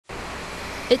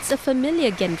It's a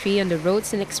familiar gantry on the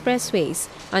roads and expressways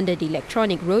under the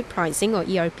electronic road pricing or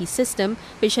ERP system,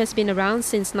 which has been around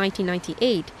since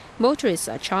 1998. Motorists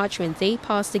are charged when they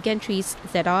pass the gantries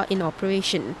that are in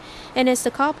operation. And as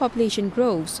the car population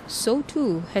grows, so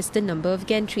too has the number of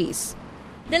gantries.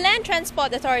 The Land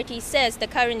Transport Authority says the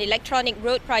current electronic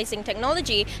road pricing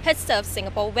technology has served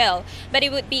Singapore well, but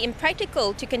it would be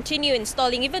impractical to continue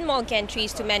installing even more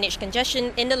gantries to manage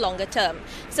congestion in the longer term.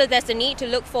 So there's a need to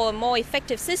look for a more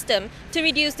effective system to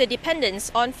reduce the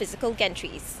dependence on physical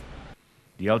gantries.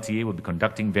 The LTA will be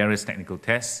conducting various technical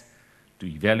tests to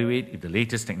evaluate if the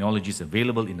latest technologies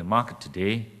available in the market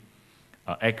today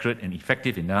are accurate and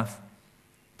effective enough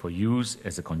for use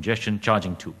as a congestion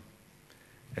charging tool,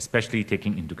 especially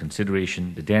taking into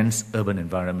consideration the dense urban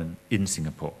environment in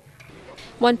Singapore.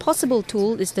 One possible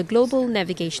tool is the Global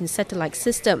Navigation Satellite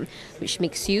System, which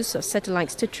makes use of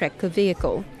satellites to track a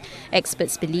vehicle.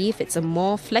 Experts believe it's a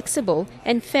more flexible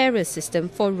and fairer system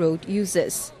for road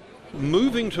users.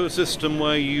 Moving to a system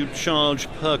where you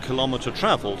charge per kilometre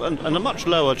travelled and a much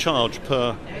lower charge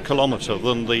per kilometre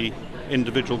than the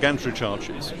individual gantry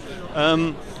charges,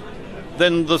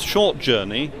 then the short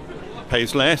journey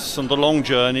pays less and the long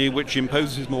journey, which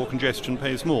imposes more congestion,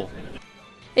 pays more.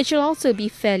 It should also be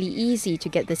fairly easy to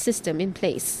get the system in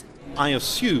place. I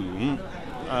assume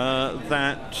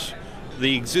that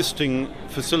the existing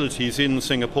facilities in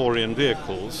Singaporean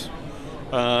vehicles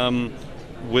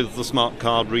with the smart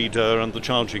card reader and the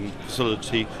charging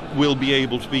facility will be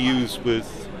able to be used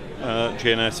with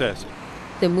GNSS.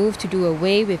 The move to do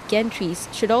away with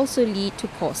gantries should also lead to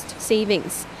cost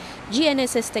savings.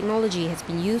 GNSS technology has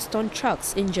been used on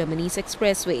trucks in Germany's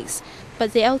expressways,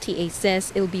 but the LTA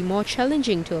says it will be more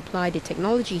challenging to apply the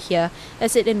technology here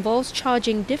as it involves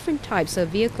charging different types of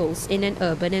vehicles in an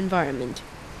urban environment.